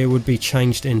idea would be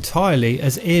changed entirely,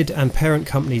 as id and parent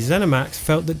company ZeniMax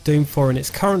felt that Doom 4 in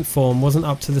its current form wasn't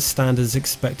up to the standards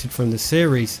expected from the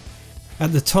series.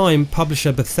 At the time,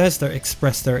 publisher Bethesda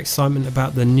expressed their excitement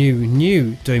about the new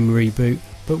Doom reboot,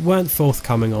 but weren't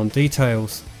forthcoming on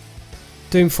details.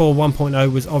 Doom 4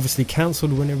 1.0 was obviously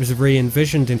cancelled when it was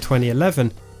re-envisioned in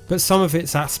 2011, but some of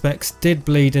its aspects did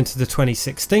bleed into the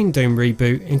 2016 Doom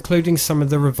reboot, including some of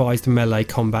the revised melee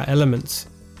combat elements.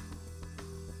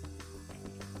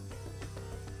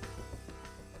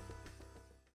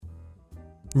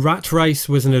 Rat Race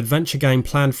was an adventure game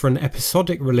planned for an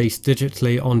episodic release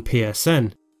digitally on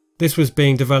PSN. This was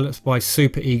being developed by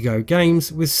Super Ego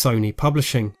Games with Sony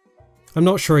publishing. I'm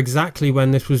not sure exactly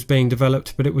when this was being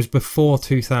developed, but it was before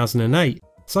 2008,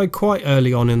 so quite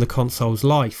early on in the console's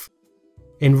life.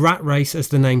 In Rat Race, as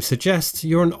the name suggests,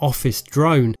 you're an office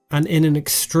drone, and in an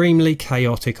extremely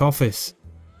chaotic office.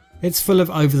 It's full of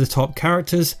over-the-top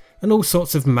characters, and all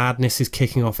sorts of madness is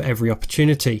kicking off at every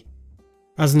opportunity.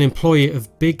 As an employee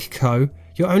of Big Co,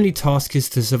 your only task is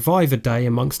to survive a day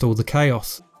amongst all the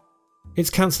chaos.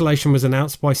 Its cancellation was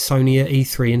announced by Sony at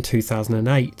E3 in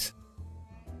 2008.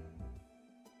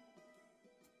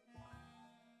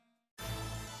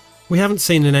 We haven't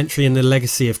seen an entry in the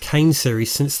Legacy of Kain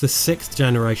series since the 6th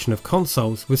generation of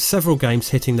consoles, with several games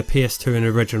hitting the PS2 and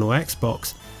original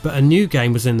Xbox, but a new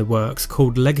game was in the works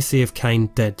called Legacy of Kain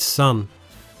Dead Sun.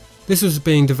 This was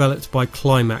being developed by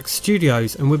Climax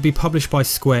Studios and would be published by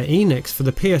Square Enix for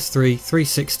the PS3,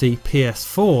 360,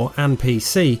 PS4 and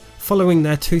PC following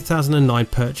their 2009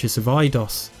 purchase of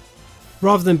Eidos.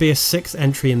 Rather than be a 6th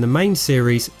entry in the main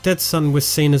series, Dead Sun was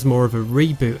seen as more of a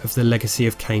reboot of the Legacy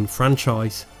of Kain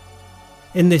franchise.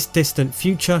 In this distant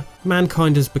future,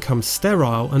 mankind has become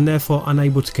sterile and therefore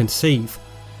unable to conceive.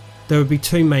 There would be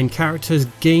two main characters,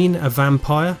 Kain, a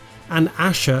vampire, and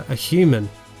Asher, a human.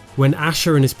 When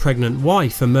Asher and his pregnant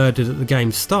wife are murdered at the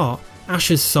game's start,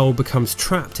 Asher's soul becomes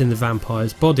trapped in the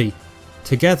vampire's body.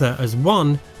 Together as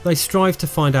one, they strive to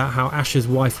find out how Asher's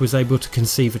wife was able to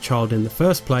conceive a child in the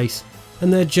first place,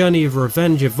 and their journey of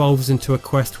revenge evolves into a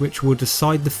quest which will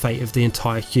decide the fate of the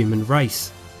entire human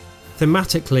race.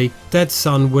 Thematically, Dead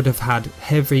Sun would have had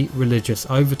heavy religious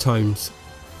overtones.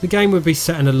 The game would be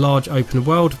set in a large open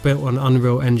world built on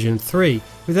Unreal Engine 3,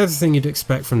 with everything you'd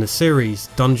expect from the series,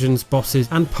 dungeons, bosses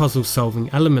and puzzle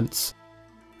solving elements.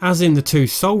 As in the two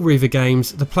Soul Reaver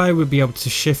games, the player would be able to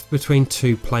shift between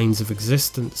two planes of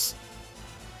existence.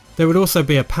 There would also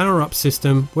be a power-up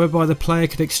system whereby the player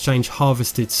could exchange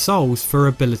harvested souls for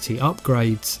ability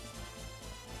upgrades.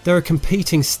 There are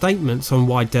competing statements on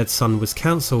why Dead Sun was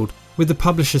cancelled, with the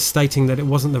publisher stating that it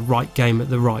wasn't the right game at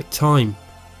the right time.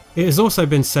 It has also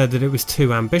been said that it was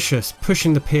too ambitious,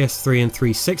 pushing the PS3 and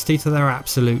 360 to their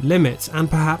absolute limits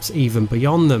and perhaps even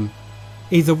beyond them.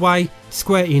 Either way,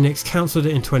 Square Enix cancelled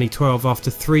it in 2012 after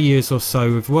 3 years or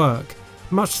so of work,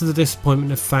 much to the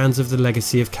disappointment of fans of the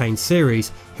Legacy of Kain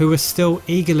series, who are still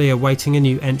eagerly awaiting a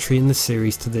new entry in the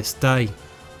series to this day.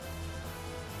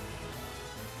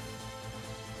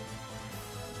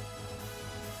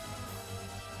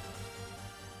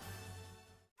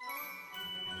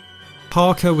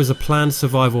 Parker was a planned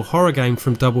survival horror game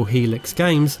from Double Helix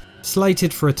Games,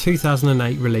 slated for a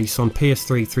 2008 release on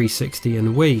PS3, 360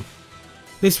 and Wii.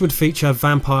 This would feature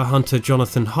vampire hunter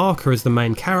Jonathan Harker as the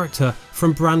main character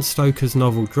from Bram Stoker's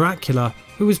novel Dracula,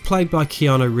 who was played by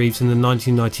Keanu Reeves in the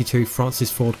 1992 Francis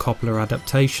Ford Coppola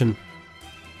adaptation.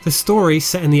 The story,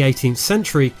 set in the 18th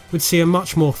century, would see a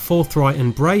much more forthright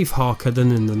and brave Harker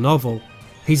than in the novel.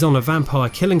 He's on a vampire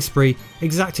killing spree,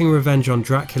 exacting revenge on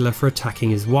Dracula for attacking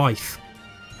his wife.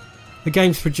 The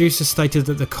game's producer stated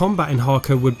that the combat in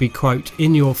Harker would be, quote,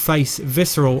 in your face,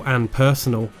 visceral and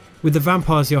personal, with the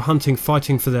vampires you're hunting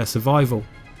fighting for their survival.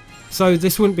 So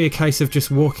this wouldn't be a case of just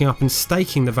walking up and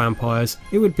staking the vampires,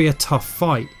 it would be a tough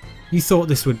fight. You thought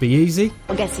this would be easy?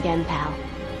 I'll guess again, pal.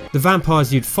 The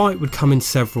vampires you'd fight would come in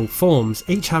several forms,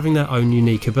 each having their own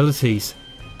unique abilities.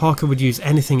 Harker would use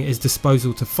anything at his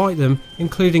disposal to fight them,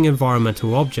 including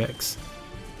environmental objects.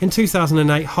 In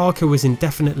 2008, Harker was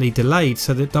indefinitely delayed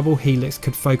so that Double Helix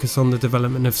could focus on the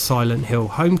development of Silent Hill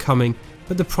Homecoming,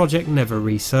 but the project never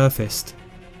resurfaced.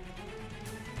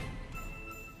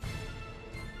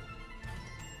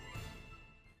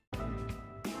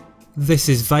 This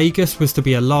is Vegas was to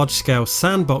be a large-scale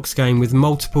sandbox game with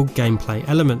multiple gameplay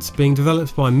elements, being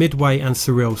developed by Midway and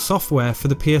Surreal Software for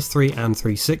the PS3 and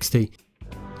 360.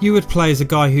 You would play as a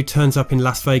guy who turns up in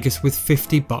Las Vegas with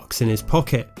 $50 in his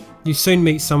pocket. You soon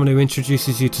meet someone who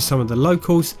introduces you to some of the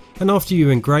locals, and after you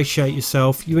ingratiate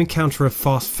yourself, you encounter a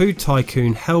fast food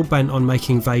tycoon hell-bent on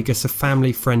making Vegas a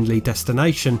family-friendly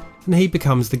destination, and he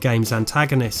becomes the game's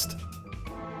antagonist.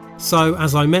 So,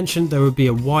 as I mentioned, there would be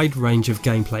a wide range of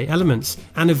gameplay elements,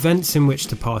 and events in which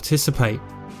to participate.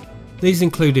 These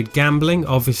included gambling,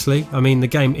 obviously, the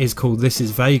game is called This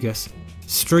is Vegas,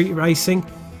 street racing,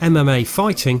 MMA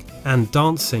fighting, and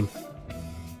dancing.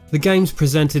 The game's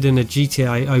presented in a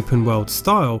GTA open world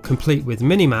style, complete with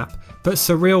minimap, but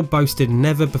Surreal boasted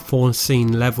never before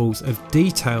seen levels of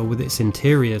detail with its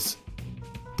interiors.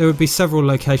 There would be several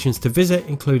locations to visit,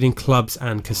 including clubs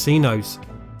and casinos.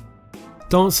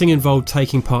 Dancing involved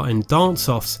taking part in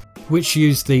dance-offs, which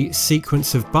used the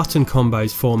sequence of button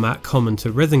combos format common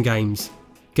to rhythm games.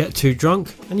 Get too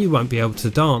drunk and you won't be able to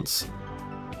dance.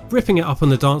 Ripping it up on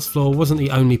the dance floor wasn't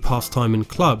the only pastime in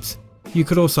clubs. You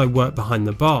could also work behind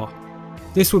the bar.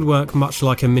 This would work much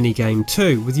like a minigame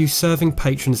too, with you serving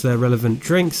patrons their relevant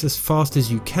drinks as fast as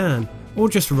you can, or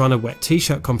just run a wet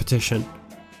t-shirt competition.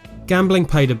 Gambling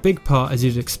played a big part as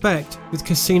you'd expect, with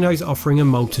casinos offering a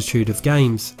multitude of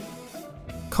games.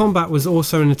 Combat was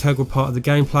also an integral part of the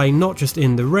gameplay, not just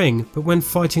in the ring, but when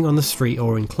fighting on the street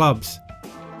or in clubs.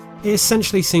 It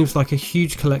essentially seems like a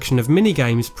huge collection of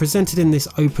minigames presented in this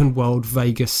open world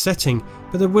Vegas setting,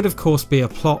 but there would of course be a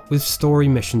plot with story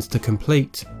missions to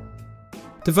complete.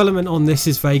 Development on This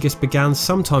is Vegas began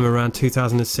sometime around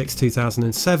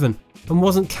 2006-2007 and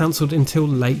wasn't cancelled until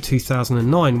late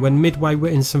 2009 when Midway were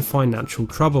in some financial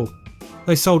trouble.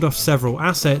 They sold off several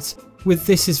assets, with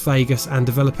This is Vegas and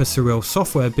developer Surreal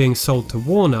Software being sold to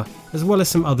Warner, as well as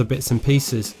some other bits and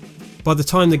pieces. By the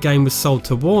time the game was sold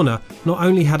to Warner, not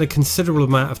only had a considerable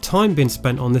amount of time been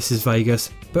spent on This is Vegas,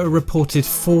 but a reported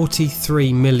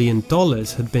 $43 million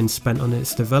had been spent on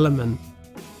its development.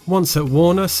 Once at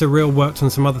Warner, Surreal worked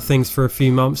on some other things for a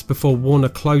few months before Warner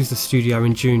closed the studio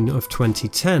in June of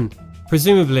 2010.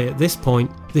 Presumably at this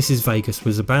point, This is Vegas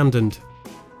was abandoned.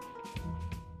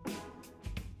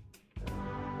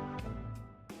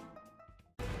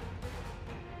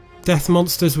 Death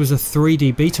Monsters was a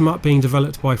 3D beat-em-up being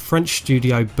developed by French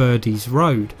studio Birdie's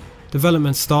Road.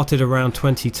 Development started around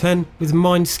 2010 with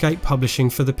Mindscape publishing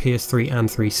for the PS3 and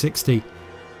 360.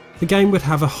 The game would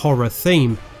have a horror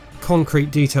theme.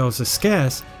 Concrete details are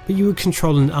scarce, but you would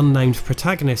control an unnamed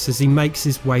protagonist as he makes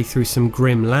his way through some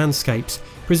grim landscapes,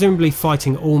 presumably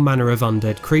fighting all manner of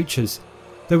undead creatures.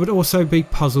 There would also be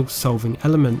puzzle solving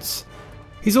elements.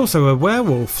 He's also a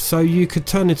werewolf, so you could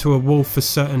turn into a wolf for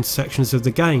certain sections of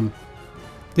the game.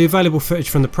 The available footage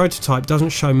from the prototype doesn't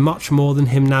show much more than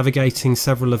him navigating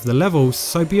several of the levels,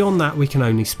 so beyond that we can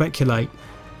only speculate.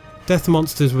 Death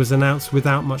Monsters was announced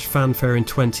without much fanfare in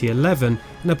 2011,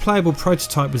 and a playable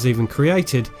prototype was even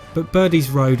created, but Birdie's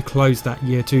Road closed that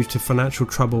year due to financial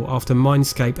trouble after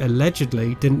Mindscape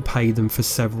allegedly didn't pay them for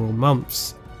several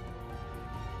months.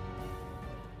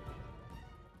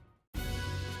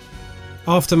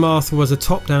 Aftermath was a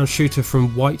top-down shooter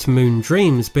from White Moon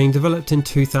Dreams being developed in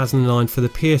 2009 for the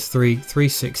PS3,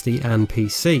 360 and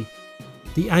PC.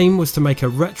 The aim was to make a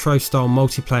retro-style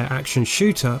multiplayer action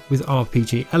shooter with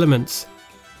RPG elements.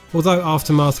 Although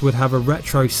Aftermath would have a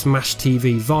retro Smash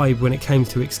TV vibe when it came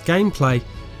to its gameplay,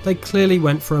 they clearly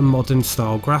went for a modern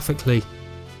style graphically.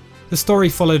 The story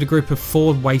followed a group of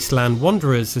 4 wasteland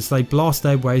wanderers as they blast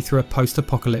their way through a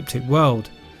post-apocalyptic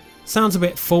world. Sounds a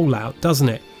bit Fallout, doesn't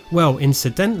it? Well,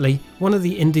 incidentally, one of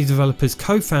the indie developer's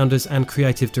co-founders and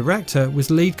creative director was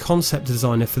lead concept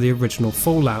designer for the original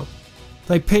Fallout.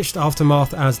 They pitched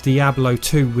Aftermath as Diablo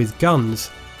 2 with guns.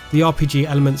 The RPG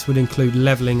elements would include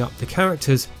levelling up the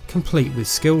characters, complete with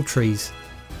skill trees.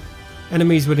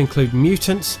 Enemies would include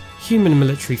mutants, human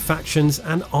military factions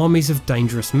and armies of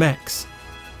dangerous mechs.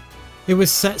 It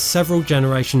was set several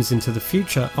generations into the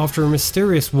future after a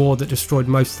mysterious war that destroyed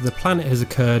most of the planet has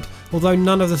occurred, although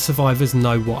none of the survivors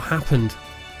know what happened.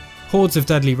 Hordes of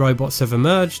deadly robots have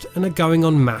emerged and are going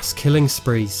on mass killing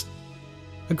sprees.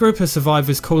 A group of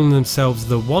survivors calling themselves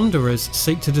the Wanderers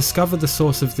seek to discover the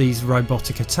source of these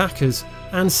robotic attackers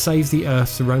and save the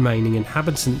Earth's remaining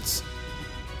inhabitants.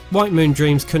 White Moon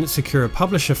Dreams couldn't secure a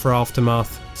publisher for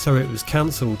Aftermath, so it was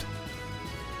cancelled.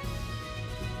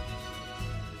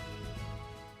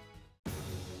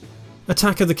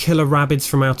 Attack of the Killer Rabbids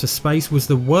from Outer Space was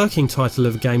the working title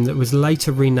of a game that was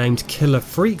later renamed Killer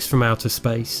Freaks from Outer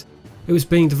Space. It was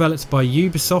being developed by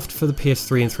Ubisoft for the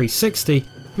PS3 and 360 to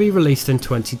be released in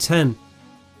 2010.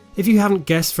 If you haven't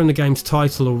guessed from the game's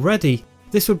title already,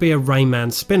 this would be a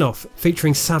Rayman spin-off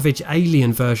featuring savage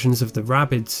alien versions of the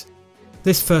Rabbids.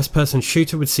 This first-person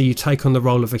shooter would see you take on the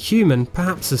role of a human,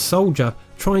 perhaps a soldier,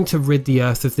 trying to rid the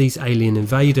Earth of these alien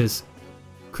invaders.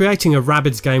 Creating a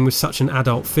Rabbids game with such an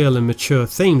adult feel and mature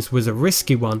themes was a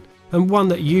risky one, and one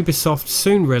that Ubisoft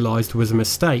soon realised was a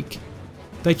mistake.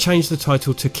 They changed the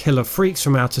title to Killer Freaks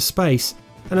from Outer Space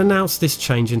and announced this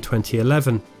change in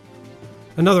 2011.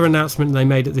 Another announcement they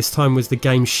made at this time was the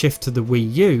game's shift to the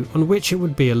Wii U, on which it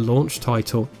would be a launch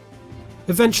title.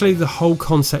 Eventually the whole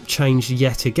concept changed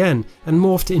yet again and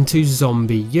morphed into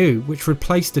Zombie U, which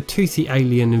replaced the toothy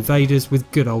alien invaders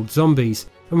with good old zombies,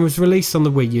 and was released on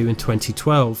the Wii U in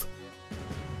 2012.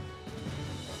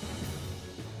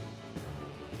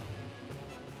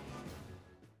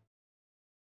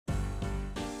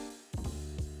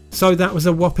 So that was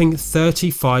a whopping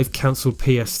 35 cancelled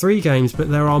PS3 games,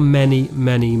 but there are many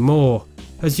more.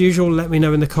 As usual, let me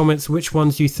know in the comments which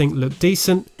ones you think look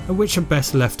decent and which are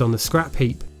best left on the scrap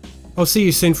heap. I'll see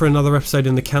you soon for another episode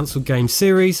in the cancelled game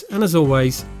series, and as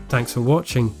always, thanks for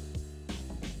watching.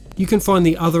 You can find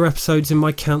the other episodes in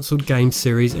my cancelled game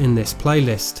series in this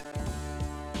playlist.